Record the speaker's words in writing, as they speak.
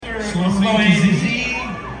Sloan A to Z,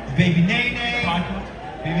 Baby Nene,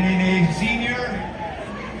 Baby Nene Senior.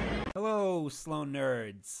 Hello, Sloan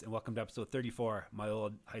nerds, and welcome to episode 34, my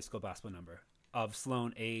old high school basketball number of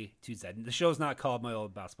Sloan A to Z. And the show's not called my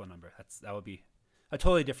old basketball number. That would be a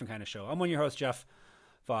totally different kind of show. I'm one of your hosts, Jeff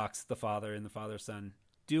Fox, the father and the father-son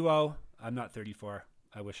duo. I'm not 34.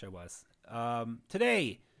 I wish I was.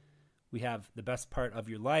 Today, we have The Best Part of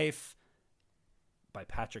Your Life by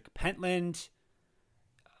Patrick Pentland.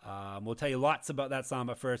 We'll tell you lots about that song,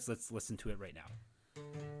 but first, let's listen to it right now.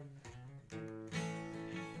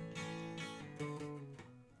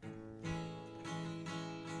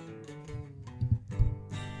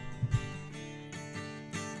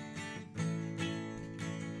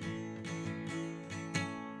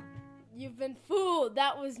 You've been fooled.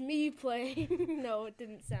 That was me playing. No, it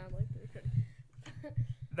didn't sound like the recording.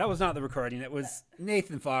 That was not the recording. It was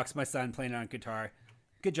Nathan Fox, my son, playing on guitar.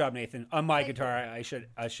 Good job, Nathan. On my guitar, I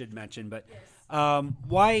should mention. But Yes.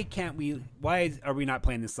 why are we not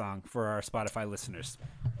playing this song for our Spotify listeners?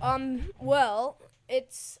 Well,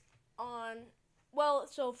 it's on. Well,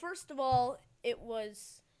 so first of all, it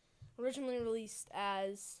was originally released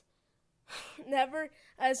as a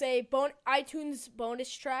iTunes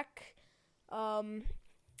bonus track,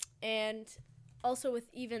 and also with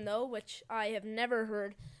Even Though, which I have never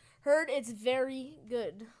heard. It's very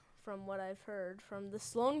good from what I've heard from the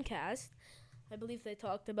Sloancast. I believe they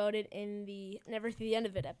talked about it in the Never to the End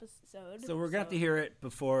of It episode. So we're going to have to hear it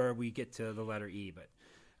before we get to the letter E. But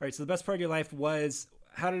all right, so The Best Part of Your Life was,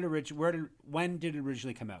 when did it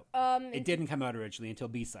originally come out? It didn't come out originally until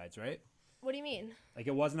B-Sides, right? What do you mean? Like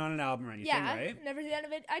it wasn't on an album or anything, Yeah, right? Never to the End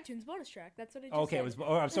of It, iTunes bonus track. That's what it just Okay, said. it was.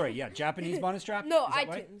 Oh, I'm sorry. Yeah, Japanese bonus track. No, Is that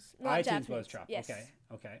right? iTunes, not iTunes Japanese. bonus track. Yes.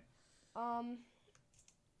 Okay.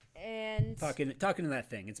 And Talking to that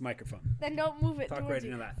thing. It's a microphone. then don't move it. Talk towards right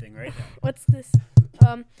you. into that thing, right? What's this?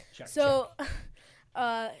 Check, So,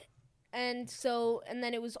 and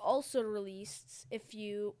then it was also released, if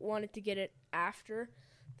you wanted to get it after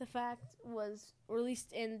the fact, was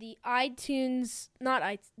released in the iTunes,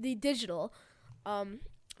 the digital,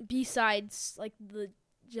 B-Sides, like the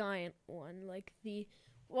giant one, like the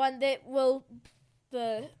one that will,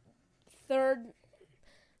 the third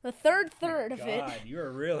of it. God, you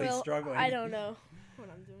are really Well, struggling. I don't know what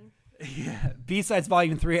I'm doing. Yeah, B-Sides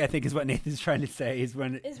Volume 3, I think, is what Nathan's trying to say. Is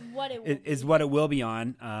What it will be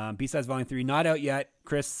on. B-Sides Volume 3, not out yet.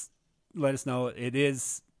 Chris, let us know. It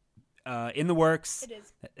is in the works. It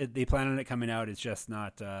is. They plan on it coming out. It's just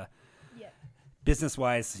not Yeah.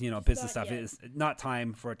 business-wise. Business not stuff yet. is not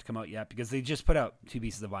time for it to come out yet because they just put out 2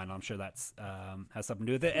 pieces of vinyl. I'm sure that's has something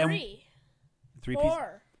to do with it. Three pieces.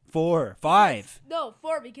 4, 5. No,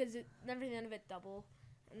 4 because it never the end of it double,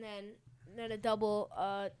 and then a double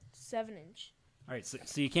 7-inch. All right, so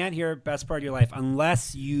you can't hear Best Part of Your Life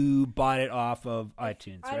unless you bought it off of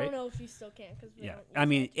iTunes, right? I don't know if you still can because I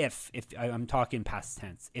mean, if I'm talking past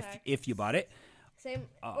tense, if you bought it. same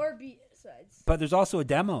or B-Sides. But there's also a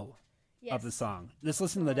demo Yes. of the song. Let's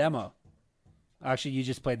listen to the demo. Actually, you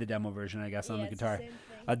just played the demo version, I guess, on the it's guitar. the same thing.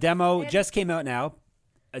 A demo And- just came out now.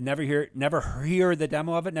 Never hear the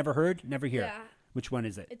demo of it. Never heard. Never hear. Yeah. Which one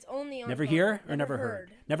is it? It's only on Never vinyl. hear or never heard?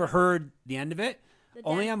 Never heard the end of it.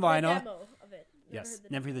 Only on vinyl. The demo of it. Yes,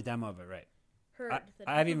 never hear the demo of it. Right. Heard the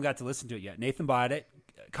I haven't demo. even got to listen to it yet. Nathan bought it,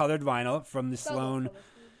 colored vinyl from the Solo Sloan colors.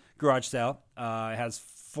 garage sale. It has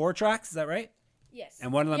 4 tracks. Is that right? Yes.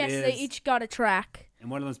 And one of them yes, is they each got a track. and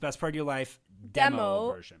one of them's Best Part of Your Life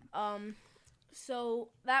demo version. So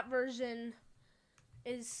that version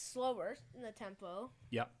is slower in the tempo.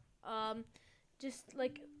 Yep. Just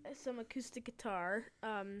like some acoustic guitar.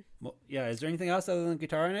 Well, yeah. Is there anything else other than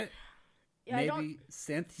guitar in it? Yeah, I don't. Maybe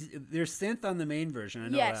synth. There's synth on the main version. I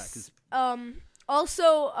know Yes. that.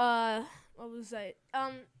 Also, what was I?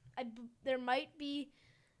 There might be.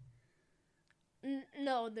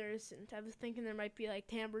 No, there isn't. I was thinking there might be like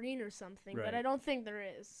tambourine or something, Right. but I don't think there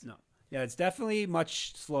is. No. Yeah, it's definitely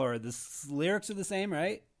much slower. The lyrics are the same,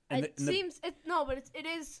 right? It seems but it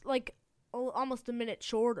is like almost a minute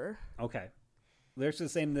shorter. Okay. Lyrics are the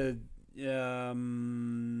same. The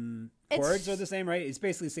chords are the same, right? It's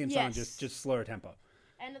basically the same song, Yes. just slower tempo.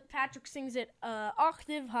 And Patrick sings it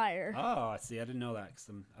octave higher. Oh, see, I didn't know that because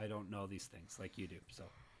I don't know these things like you do. So,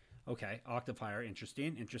 okay, octave higher,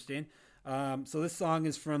 interesting. So this song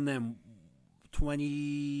is from them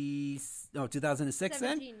 2006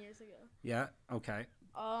 then? 17 years ago. Yeah, okay.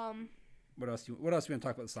 What else do you want to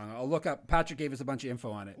talk about the song? I'll look up. Patrick gave us a bunch of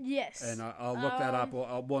info on it. Yes. And I'll look that up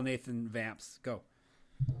while Nathan vamps. Go.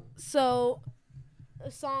 So,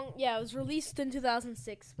 the song, it was released in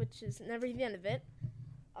 2006, which is never the end of it.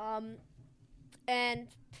 And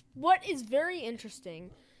what is very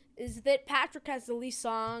interesting is that Patrick has the least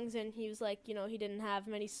songs, and he was like, he didn't have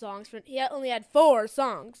many songs. He only had 4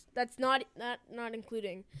 songs. That's not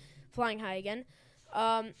including Flying High Again.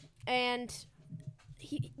 And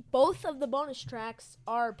both of the bonus tracks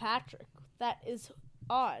are Patrick. That is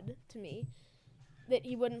odd to me that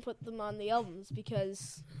he wouldn't put them on the albums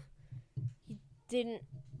because he didn't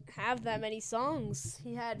have that many songs.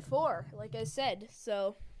 He had 4, like I said.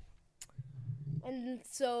 So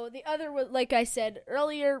the other was, like I said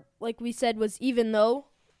earlier, like we said, was Even Though,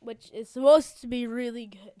 which is supposed to be really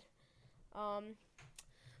good.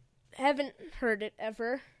 Haven't heard it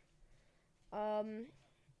ever. I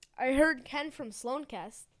heard Ken from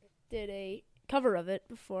Sloancast did a cover of it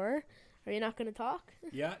before. Are you not going to talk?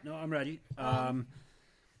 Yeah, no, I'm ready. All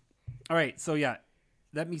right, so yeah,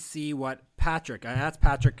 let me see what Patrick. I asked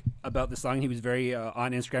Patrick about the song. He was very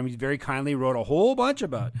on Instagram. He very kindly wrote a whole bunch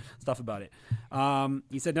about stuff about it.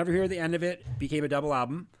 He said, "Never hear the end of it. Became a double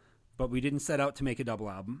album, but we didn't set out to make a double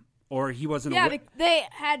album, or he wasn't." Yeah, they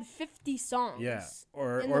had 50 songs. Yeah,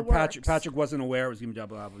 or Patrick wasn't aware it was going to be a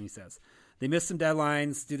double album. He says they missed some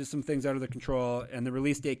deadlines due to some things out of their control, and the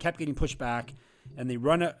release date kept getting pushed back, and they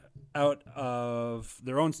run out of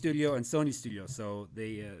their own studio and Sony studio, so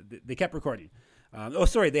they kept recording.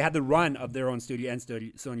 They had the run of their own studio and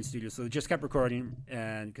Sony studio, so they just kept recording,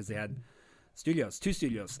 and because they had 2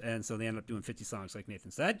 studios, and so they ended up doing 50 songs, like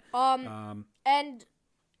Nathan said. And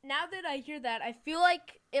now that I hear that, I feel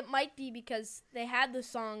like it might be because they had the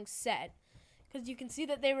songs set, because you can see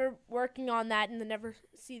that they were working on that, and they never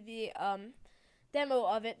see the demo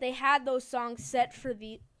of it. They had those songs set for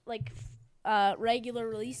the regular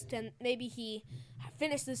release, and maybe he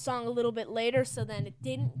finished the song a little bit later, so then it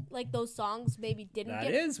didn't, those songs maybe didn't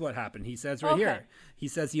That is what happened. He says here. He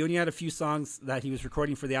says he only had a few songs that he was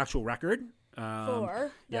recording for the actual record.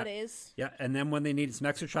 4, that is. Yeah, and then when they needed some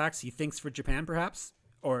extra tracks, he thinks for Japan perhaps,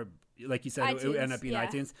 or like you said, it would end up being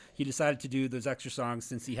iTunes. He decided to do those extra songs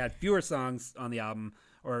since he had fewer songs on the album,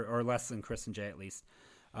 or less than Chris and Jay at least.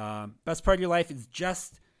 Best Part of Your Life is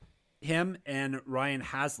just him and Ryan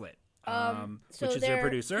Hazlitt. Which is their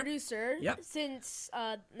producer. Yep. Since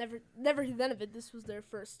Never Hear the End of It, this was their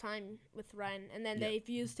first time with Ryan, and then they've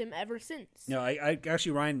used him ever since. No, I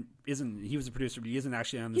actually Ryan isn't. He was a producer, but he isn't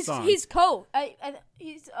actually on the song. He's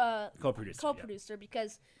co-producer.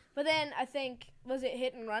 Because, but then I think was it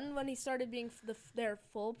Hit and Run when he started being their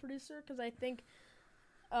full producer? Because I think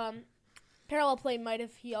Parallel Play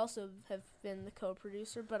he also have been the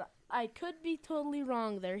co-producer, but I could be totally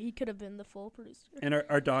wrong there. He could have been the full producer. And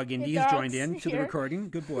our dog Indy has joined in to the recording.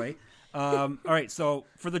 Good boy. All right, so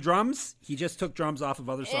for the drums, he just took drums off of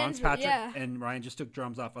other songs. Patrick and Ryan just took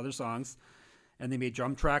drums off other songs, and they made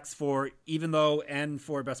drum tracks for Even Though and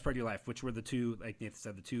for Best Part of Your Life, which were the 2, like Nathan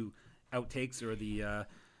said, the 2 outtakes or the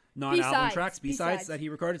non-album tracks, B-sides that he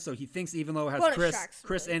recorded. So he thinks Even Though has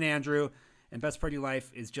Chris and Andrew, and Best Part of Your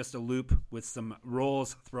Life is just a loop with some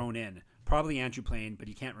rolls thrown in. Probably Andrew playing, but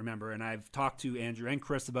he can't remember. And I've talked to Andrew and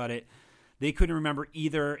Chris about it. They couldn't remember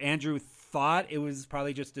either. Andrew thought it was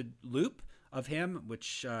probably just a loop of him,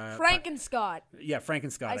 which... Frank and Scott. Yeah, Frank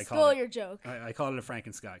and Scott. I stole your joke. I called it a Frank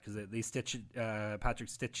and Scott because they stitched it, Patrick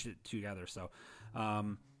stitched it together. So,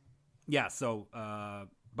 by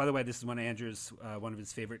the way, this is one of Andrew's, one of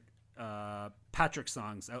his favorite Patrick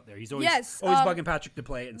songs out there. He's always bugging Patrick to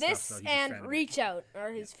play it and this stuff. So and Reach Out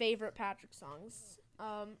are his favorite Patrick songs.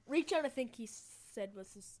 Reach Out, I think he said,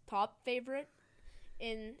 was his top favorite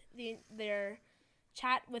in their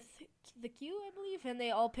chat with the Q, I believe, and they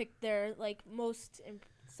all picked their most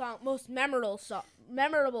memorable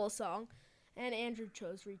song, and Andrew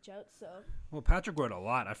chose Reach Out. So Patrick wrote a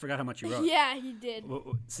lot. I forgot how much he wrote. Yeah, he did.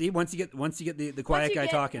 Well, see, once you get the quiet guy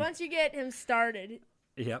talking, once you get him started.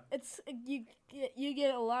 Yep. It's you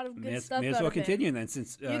get a lot of good stuff. May as well continue then,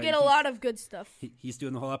 since you get a lot of good stuff. He's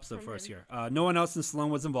doing the whole episode for us here. No one else in Sloan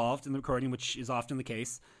was involved in the recording, which is often the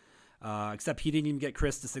case, except he didn't even get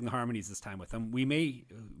Chris to sing the harmonies this time with him. We may,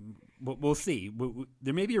 we'll see.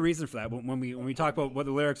 There may be a reason for that when we talk about what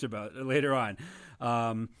the lyrics are about later on.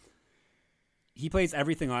 He plays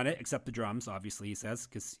everything on it except the drums, obviously. He says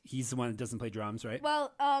because he's the one that doesn't play drums, right?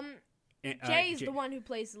 Well, Jay is the one who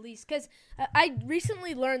plays the least, because I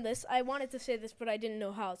recently learned this. I wanted to say this, but I didn't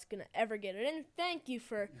know how I was going to ever get it in. Thank you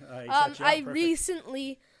for... I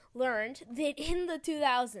recently learned that in the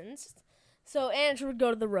 2000s, so Andrew would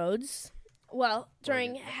go to the Rhodes,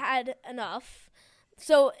 during Had Enough.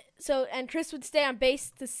 And Chris would stay on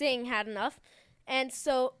bass to sing Had Enough, and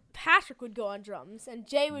so Patrick would go on drums, and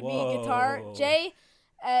Jay would be guitar. Jay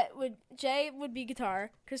would be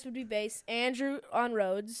guitar, Chris would be bass, Andrew on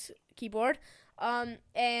Rhodes keyboard,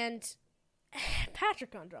 and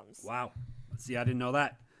Patrick on drums. Wow. See, I didn't know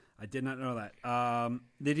that. I did not know that.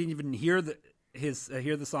 They didn't even hear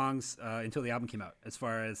the songs until the album came out, as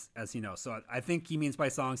far as he knows. So I think he means by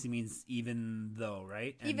songs, he means even though,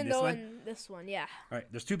 right? And Even though in this one, yeah. All right,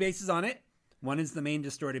 there's two basses on it. One is the main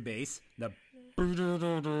distorted bass, the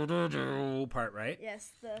part, right?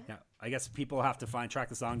 Yes. Yeah, I guess people have to track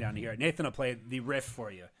the song down to hear it. Nathan will play the riff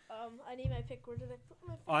for you. I need my pick. Where did I put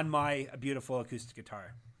my pick? On my beautiful acoustic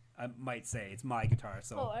guitar. I might say it's my guitar,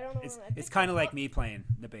 so I don't know. it's kind of like me playing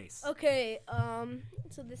the bass. Okay.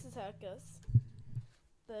 So this is how it goes.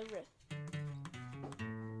 The riff.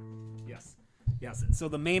 Yes. So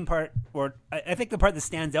the main part, or I think the part that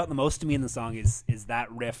stands out the most to me in the song is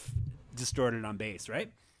that riff distorted on bass,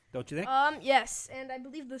 right? Don't you think? Yes, and I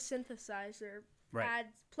believe the synthesizer Right.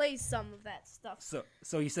 plays some of that stuff.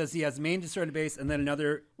 So he says he has main distorted bass and then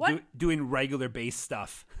another doing regular bass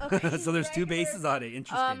stuff. Okay, So there's two basses on it.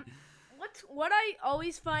 Interesting. What I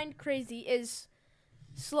always find crazy is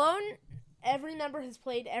Sloan. Every member has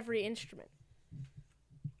played every instrument.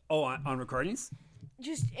 Oh, on recordings?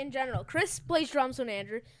 Just in general, Chris plays drums on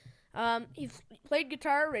Andrew. He played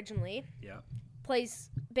guitar originally. Yeah. Plays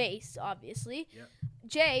bass, obviously. Yeah.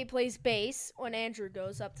 Jay plays bass when Andrew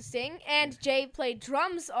goes up to sing, and Jay played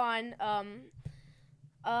drums on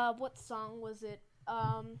what song was it?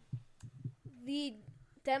 The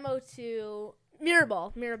demo to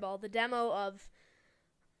Mirrorball, the demo of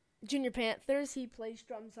Junior Panthers. He plays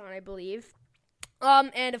drums on, I believe.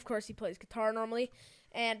 And of course he plays guitar normally.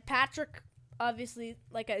 And Patrick, obviously,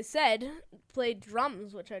 like I said, played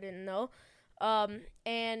drums, which I didn't know.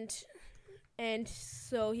 And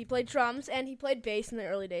so he played drums and he played bass in the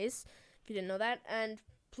early days, if you didn't know that, and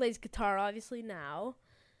plays guitar obviously now.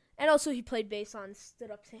 And also he played bass on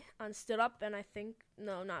Stood Up, and I think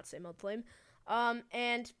not Same Old Flame.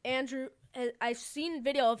 And Andrew, I've seen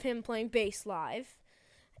video of him playing bass live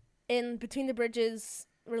in Between the Bridges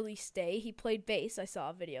release day. He played bass. I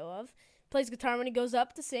saw a video of. Plays guitar when he goes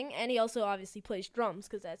up to sing, and he also obviously plays drums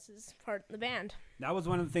because that's his part in the band. That was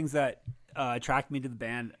one of the things that attracted me to the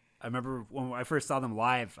band. I remember when I first saw them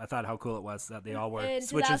live, I thought how cool it was that they all were in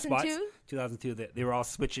switching 2002? spots. 2002, they were all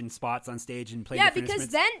switching spots on stage and playing different because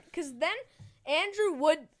instruments. then Andrew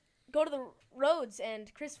would go to the Rhodes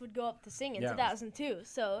and Chris would go up to sing in Yeah. 2002.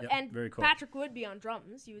 So and very cool. Patrick would be on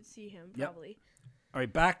drums. You would see him probably. All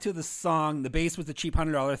right, back to the song. The bass was a cheap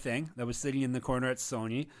 $100 thing that was sitting in the corner at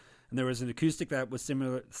Sony, and there was an acoustic that was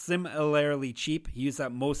similarly cheap. He used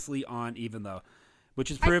that mostly on Even Though,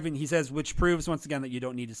 which proves once again that you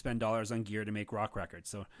don't need to spend dollars on gear to make rock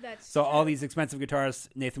records. So all these expensive guitars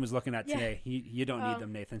Nathan was looking at today, you don't need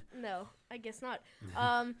them, Nathan. No, I guess not.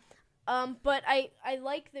 But I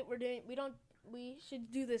like that we should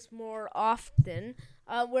do this more often,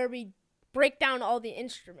 where we break down all the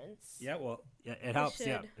instruments. Yeah, well, it helps.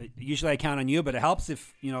 Yeah, usually I count on you, but it helps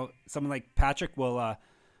if someone like Patrick will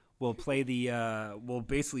play will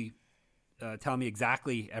basically tell me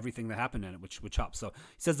exactly everything that happened in it, which helps. So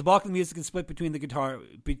he says the bulk of the music is split between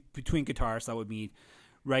between guitars. So that would mean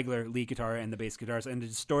regular lead guitar and the bass guitars, and a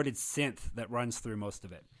distorted synth that runs through most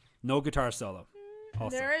of it. No guitar solo.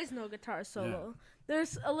 Also. There is no guitar solo. Yeah.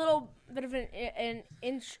 There's a little bit of an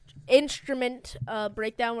instrument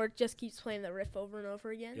breakdown where it just keeps playing the riff over and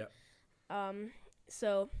over again. Yeah.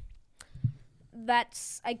 So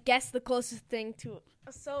that's, I guess, the closest thing to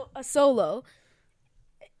a solo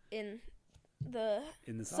in the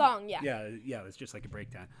song. Yeah. Yeah. It's just like a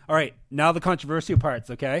breakdown. All right, now the controversial parts.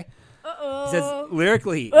 Okay. Uh-oh. It says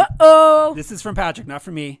lyrically. Uh-oh. This is from Patrick, not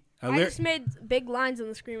from me. I just made big lines on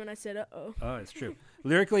the screen when I said uh-oh. Oh, it's true.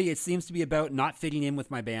 Lyrically, it seems to be about not fitting in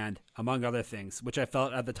with my band, among other things, which I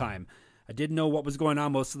felt at the time. I didn't know what was going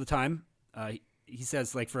on most of the time. He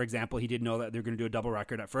says, like, for example, he didn't know that they were going to do a double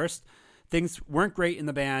record at first. Things weren't great in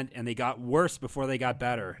the band, and they got worse before they got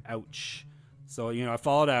better. Ouch. So, I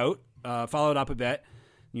followed up a bit,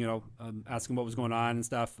 asking what was going on and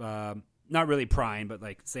stuff. Not really prying, but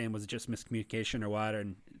like saying, was it just miscommunication or what?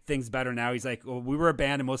 And things better now. He's like, well, we were a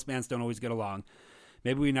band and most bands don't always get along.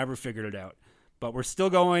 Maybe we never figured it out, but we're still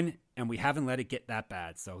going and we haven't let it get that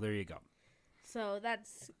bad. So there you go. So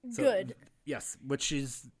that's good. Yes. Which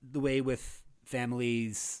is the way with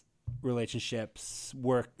families, relationships,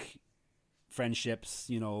 work, friendships,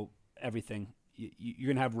 everything. You're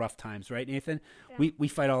going to have rough times, right, Nathan? Yeah. We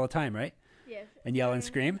fight all the time, right? Yeah. And yell and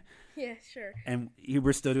scream. Yeah, sure. And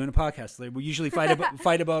we're still doing a podcast. We usually fight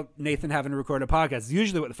about Nathan having to record a podcast. It's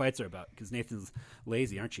usually what the fights are about because Nathan's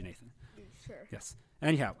lazy, aren't you, Nathan? Sure. Yes.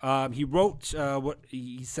 Anyhow, he wrote what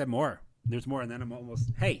he said more. There's more, and then I'm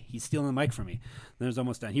almost. Hey, he's stealing the mic from me. Then it's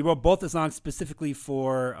almost done. He wrote both the songs specifically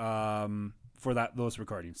for those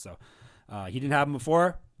recordings. So he didn't have them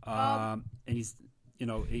before, and he's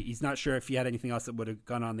he's not sure if he had anything else that would have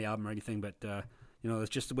gone on the album or anything, but it's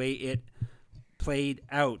just the way it played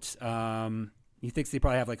out. He thinks they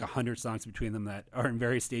probably have like 100 songs between them that are in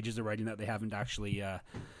various stages of writing that they haven't actually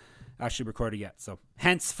recorded yet. So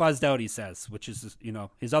hence Fuzzed Out, he says, which is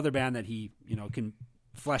his other band that he can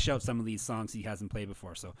flesh out some of these songs he hasn't played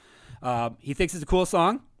before. So he thinks it's a cool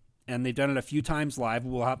song, and they've done it a few times live.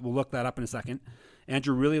 We'll look that up in a second.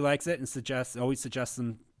 Andrew really likes it and always suggests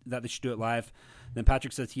them that they should do it live. Then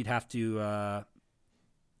Patrick says he'd have to.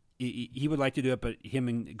 He would like to do it, but him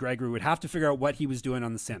and Gregory would have to figure out what he was doing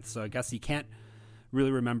on the synth. So I guess he can't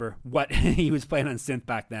really remember what he was playing on synth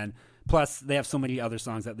back then. Plus, they have so many other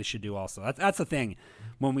songs that they should do also. That's the thing.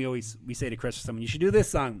 When we say to Chris or someone, you should do this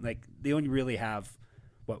song. Like, they only really have,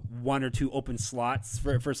 one or two open slots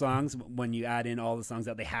for songs when you add in all the songs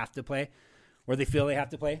that they have to play or they feel they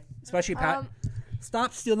have to play. Especially Pat.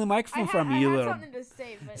 Stop stealing the microphone from me, you little. Something to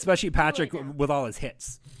say, but especially Patrick with all his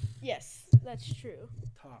hits. Yes, that's true.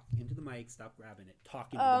 Talk into the mic. Stop grabbing it.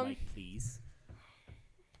 Talk into the mic, please.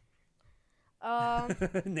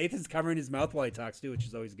 Nathan's covering his mouth while he talks too, which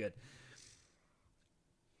is always good.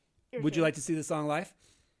 Would you like to see the song live?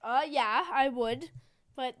 Yeah, I would,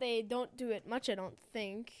 but they don't do it much, I don't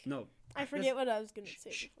think. No. I forget what I was going to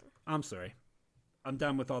say before. I'm sorry. I'm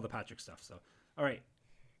done with all the Patrick stuff, so. All right.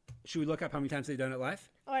 Should we look up how many times they've done it live?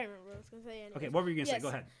 Oh, I remember what I was going to say. Anyways. Okay, what were you going to say? Go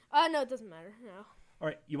ahead. No, it doesn't matter. No. All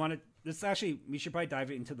right, we should probably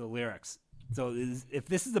dive into the lyrics. So if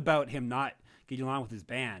this is about him not getting along with his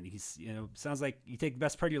band, he's, sounds like you take the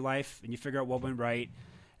best part of your life and you figure out what went right,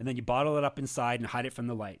 and then you bottle it up inside and hide it from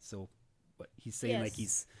the light. So what he's saying, like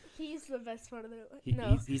he's the best part of the life.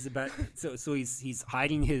 He's the best. So he's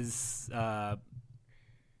hiding his.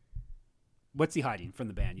 What's he hiding from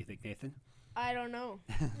the band, you think, Nathan? I don't know.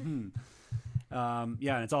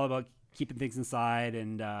 Yeah, and it's all about keeping things inside,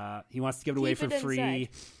 and he wants to give it away for free. Inside.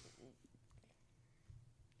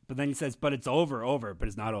 But then he says, but it's over, but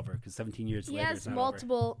it's not over, because 17 years later it's not over. He has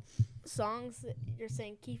multiple songs that you're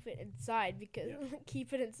saying keep it inside, because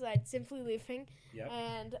keep it inside, Simply Living,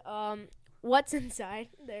 and what's inside,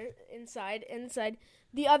 there, inside,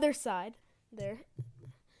 the other side, there,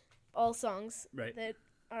 all songs that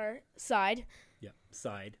are side. Yeah,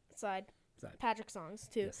 side. Patrick songs,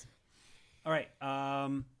 too. Yes. All right.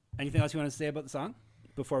 Anything else you want to say about the song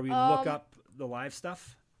before we look up the live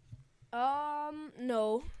stuff?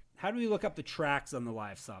 No. How do we look up the tracks on the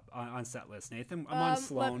live stuff on set list, Nathan? I'm on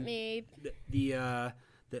Sloan. Let me. The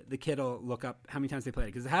kid will look up how many times they played it,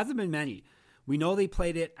 because it hasn't been many. We know they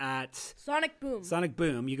played it at Sonic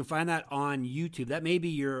Boom. You can find that on YouTube. That may be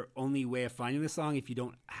your only way of finding the song if you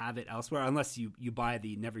don't have it elsewhere, unless you buy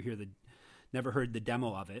the Never heard the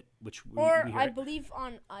demo of it, which I believe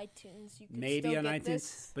on iTunes. You can maybe still on get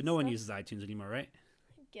iTunes, but no one uses iTunes anymore, right?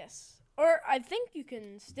 Yes. Or I think you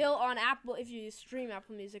can still on Apple, if you stream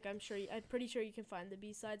Apple Music. I'm pretty sure you can find the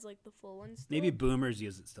B-sides, like the full ones. Still. Maybe boomers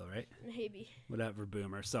use it still, right? Maybe. Whatever,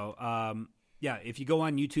 boomer. So, if you go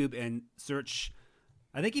on YouTube and search,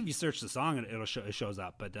 I think if you search the song, it shows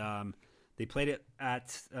up. But they played it at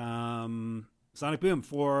Sonic Boom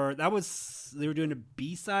they were doing a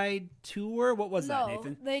B-side tour. What was that,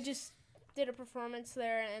 Nathan? They just did a performance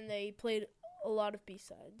there, and they played a lot of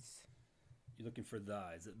B-sides. You're looking for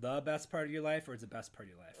is it the best part of your life, or is it the best part of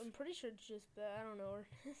your life? I'm pretty sure it's just I don't know.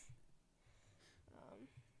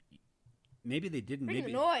 Maybe they didn't. Bring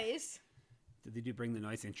the noise. Did they do Bring the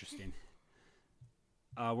Noise? Interesting.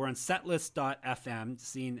 We're on setlist.fm,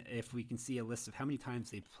 seeing if we can see a list of how many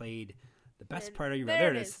times they played the best part of your life.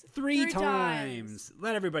 There it is. Three times.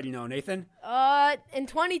 Let everybody know, Nathan. In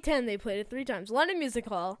 2010, they played it 3 times. London Music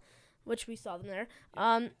Hall, which we saw them there.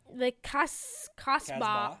 The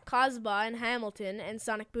Casbah in Hamilton, and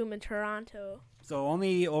Sonic Boom in Toronto. So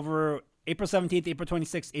only over April 17th, April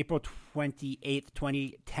 26th, April 28th,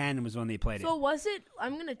 2010 was when they played it. So was it?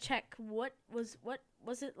 I'm gonna check. What was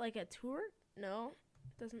it, like a tour? No,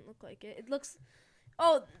 it doesn't look like it. It looks.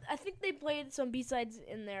 Oh, I think they played some B-sides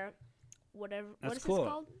in there. Whatever. That's what is cool.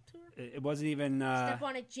 this called? Tour? It wasn't even. Step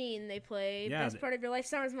on It, Gene. They play Best Part of Your Life,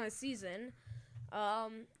 Summer's My Season. So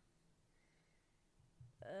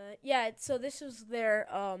this was their.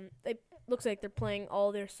 It looks like they're playing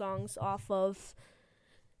all their songs off of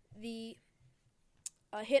the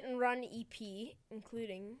Hit and Run EP,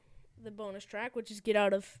 including the bonus track, which is Get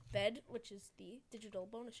Out of Bed, which is the digital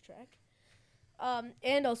bonus track.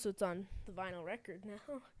 And also it's on the vinyl record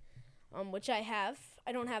now, which I have.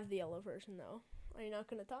 I don't have the yellow version, though. Are you not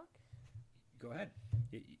going to talk? Go ahead.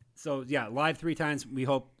 So, live 3 times. We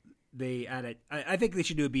hope they add it. I think they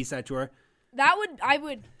should do a B-side tour. I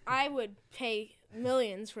would pay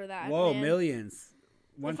millions for that. Whoa, man. millions.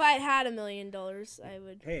 Once, If I had $1 million, I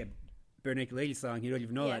would. hey, Bare Naked Lady song. You don't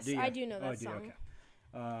even know Yes, that, do you? I do know that I do, song.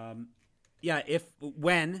 Okay. Yeah,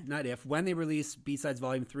 when they release B-Sides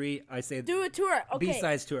Volume 3, I say Do a tour. Okay.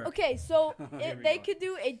 B-Sides tour. Okay, so Here we they go. could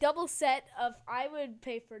do a double set of. I would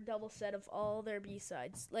pay for a double set of all their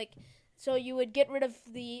B-sides. Like, so you would get rid of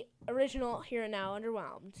the original Here and Now,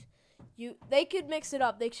 Underwhelmed. They could mix it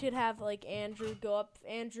up. They should have like Andrew go up.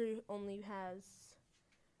 Andrew only has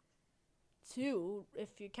 2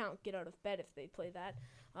 if you count Get Out of Bed if they play that.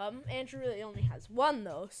 Andrew really only has 1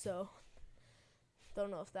 though, so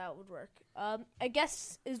don't know if that would work. I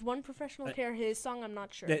guess is One Professional Care his song? I'm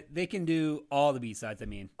not sure. They can do all the B-Sides, I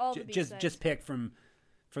mean. All the B-sides. Just pick from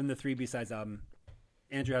the 3 B-Sides album.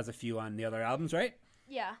 Andrew has a few on the other albums, right?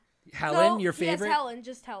 Yeah. Helen, No, your favorite? Yes, Helen,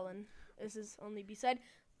 just Helen. This is only B-side.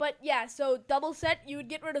 But yeah, so double set, you would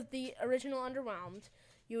get rid of the original Underwhelmed.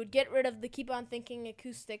 You would get rid of the Keep On Thinking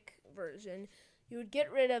acoustic version. You would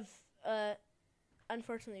get rid of,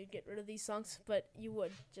 unfortunately, you'd get rid of these songs, but you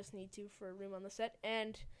would just need to for room on the set.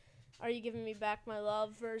 And Are You Giving Me Back My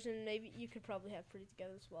Love version, maybe you could probably have Pretty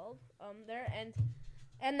Together as well there.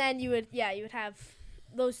 And then you would have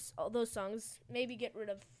those songs. Maybe get rid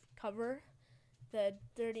of Cover. The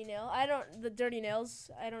Dirty Nails. I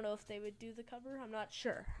don't know if they would do the cover. I'm not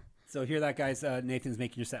sure. So hear that, guys. Nathan's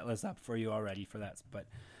making your set list up for you already for that. But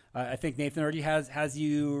I think Nathan already has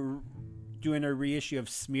you doing a reissue of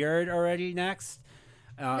Smeared already next.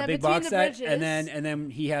 Big box set, and then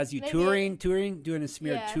he has you touring, doing a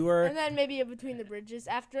Smeared tour, and then maybe a Between the Bridges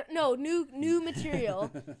after. No, new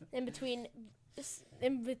material in between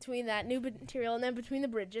that new material, and then Between the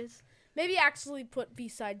Bridges. Maybe actually put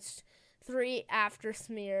B-sides 3 after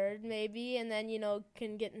Smeared, maybe, and then,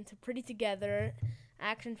 can get into Pretty Together,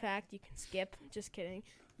 Action Packed, you can skip. Just kidding.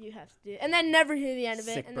 You have to do it. And then never hear the end of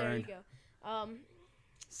it, Sick and Burn. there you go.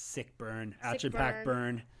 Sick Burn, Action Pack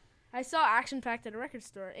Burn. I saw Action Packed at a record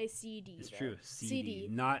store, a CD. It's though. true. CD, CD.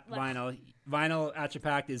 not vinyl. Vinyl Action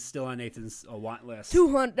Packed is still on Nathan's want list.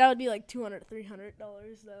 $200. That would be like $200, $300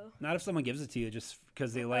 though. Not if someone gives it to you, just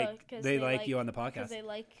because they like you on the podcast. Because they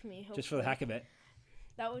like me. Just for the heck of it.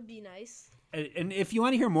 That would be nice. And if you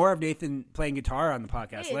want to hear more of Nathan playing guitar on the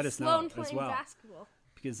podcast, Hey, let us know Sloan as playing well. basketball.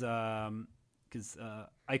 Because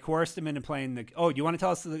I coerced him into playing the. Oh, do you want to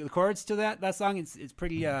tell us the chords to that song? It's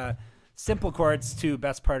pretty simple chords to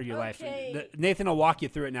Best Part of Your Life. Nathan will walk you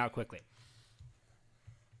through it now quickly.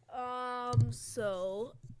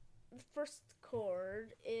 So the first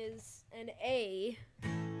chord is an A.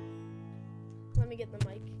 Let me get the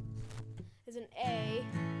mic. Is an A.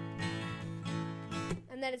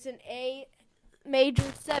 And then it's an A major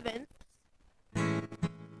 7th. Then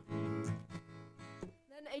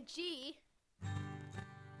a G. And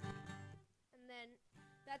then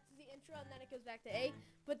that's the intro, and then it goes back to A.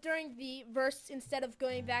 But during the verse, instead of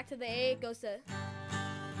going back to the A, it goes to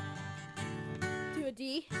a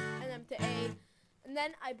D, and then to A. And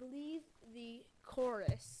then I believe the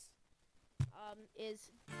chorus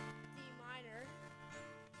is D minor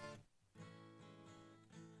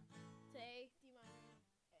to A, D minor,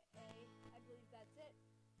 A. I believe that's it.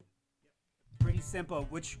 Pretty simple.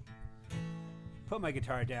 Which put my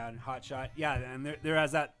guitar down, hot shot. Yeah, and there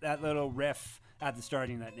has that little riff at the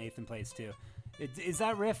starting that Nathan plays too. Is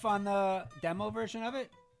that riff on the demo version of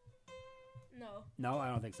it? No, I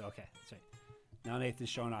don't think so. Okay, that's right. Now Nathan's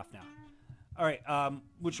showing off now. All right,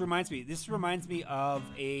 which reminds me. This reminds me of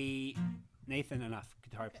a Nathan enough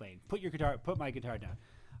guitar playing. Put my guitar down.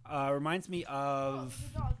 Reminds me of.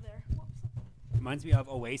 The dog there. Whoops. Reminds me of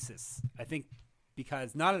Oasis. I think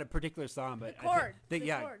because not in a particular song, but The chord, I think, the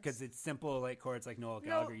yeah, chords. because it's simple like chords like Noel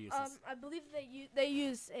Gallagher uses. I believe they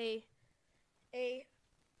use a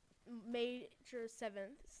major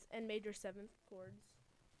 7th and major 7th chords.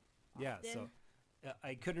 Yeah, so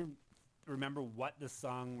I couldn't remember what the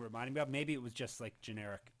song reminded me of. Maybe it was just like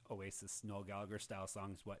generic Oasis, Noel Gallagher style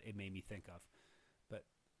songs. What it made me think of, but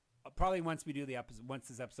probably once we do the episode, once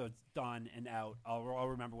this episode's done and out, I'll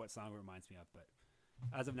remember what song it reminds me of. But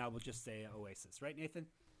as of now, we'll just say Oasis, right, Nathan?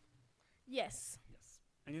 Yes. Yes.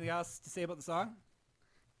 Anything else to say about the song?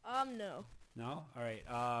 No. No. All right.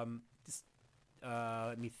 Just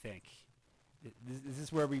let me think. Is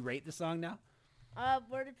this where we rate the song now?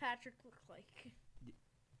 What did Patrick look like?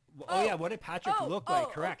 Yeah, what did Patrick look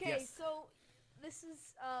like? Correct, okay, yes. so this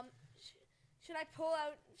is, should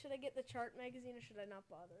I get the chart magazine or should I not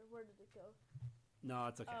bother? Where did it go? No,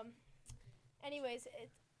 it's okay. Anyways,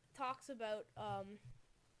 it talks about,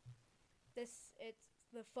 it's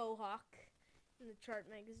the faux hawk in the chart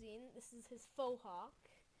magazine. This is his faux hawk.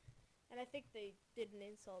 And I think they did an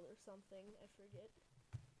insult or something, I forget.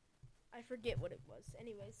 I forget what it was.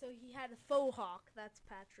 Anyway, so he had a faux hawk. That's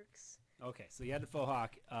Patrick's. Okay, so you had the faux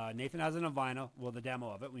hawk. Nathan has it on vinyl. Well, the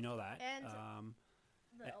demo of it, we know that. And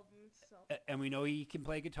the album itself. And we know he can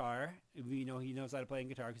play guitar. We know he knows how to play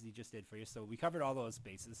guitar because he just did for you. So we covered all those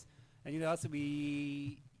bases. And you know what else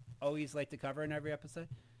we always like to cover in every episode?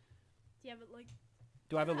 Do you have it like?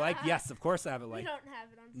 Do I have it liked? Yes, of course I have it We liked. don't have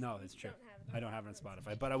it on. No, it's true. Don't have it I don't have it on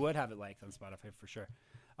Spotify, but I would have it liked on Spotify for sure.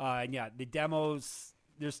 And yeah, the demos,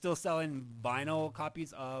 they're still selling vinyl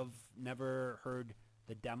copies of Never Heard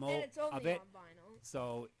the Demo And it's only of it. on vinyl.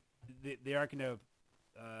 So they are going to,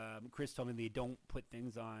 Chris told me they don't put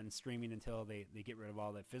things on streaming until they get rid of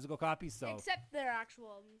all the physical copies. So Except their actual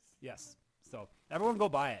albums. yes. So everyone go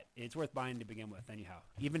buy it. It's worth buying to begin with anyhow,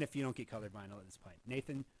 even if you don't get colored vinyl at this point.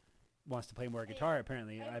 Nathan wants to play more guitar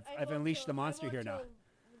apparently. I've unleashed the monster here now.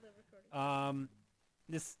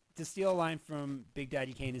 This to steal a line from Big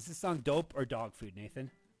Daddy Kane, is this song dope or dog food, Nathan?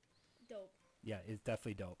 Dope. Yeah, it's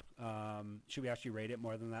definitely dope. Should we actually rate it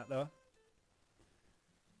more than that though?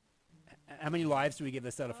 How many lives do we give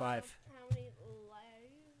this out of 5? How many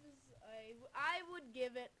lives? I would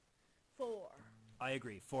give it 4. I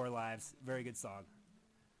agree. 4 lives. Very good song.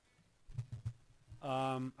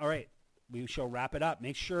 All right. We shall wrap it up.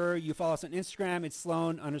 Make sure you follow us on Instagram. It's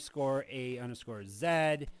Sloan_A_Z.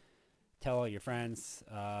 Tell all your friends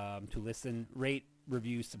to listen, rate,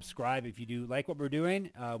 review, subscribe if you do like what we're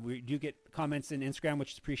doing. We do get comments in Instagram,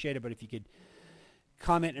 which is appreciated, but if you could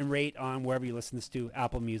comment and rate on wherever you listen to,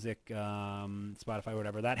 Apple Music, Spotify,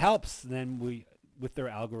 whatever, that helps. Then with their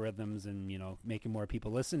algorithms and, making more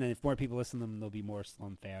people listen. And if more people listen to them, there'll be more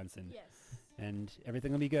Sloan fans and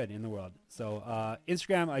everything will be good in the world. So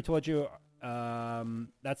Instagram, I told you,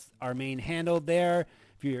 that's our main handle there.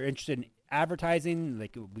 If you're interested in advertising,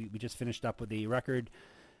 like we just finished up with the record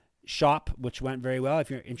shop, which went very well.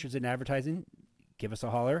 If you're interested in advertising, give us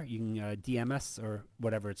a holler. You can DM us or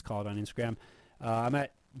whatever it's called on Instagram. I'm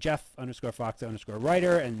at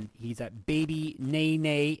Jeff_Fox_writer, and he's at Baby Nay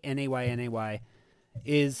Nay, Naynay,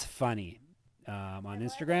 is funny on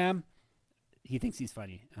Instagram. He thinks he's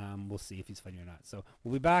funny. We'll see if he's funny or not. So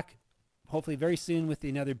we'll be back hopefully very soon with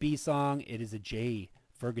another B song. It is a Jay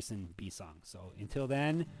Ferguson B song. So until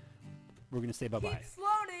then, we're going to say bye-bye. Keep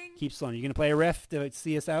sloaning. Keep slowing. You're going to play a riff to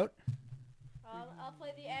see us out? I'll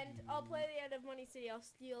play the end. I'll play the end of Money City. I'll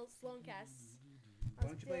steal Sloancast's. Why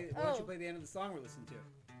don't you play the end of the song we're listening to?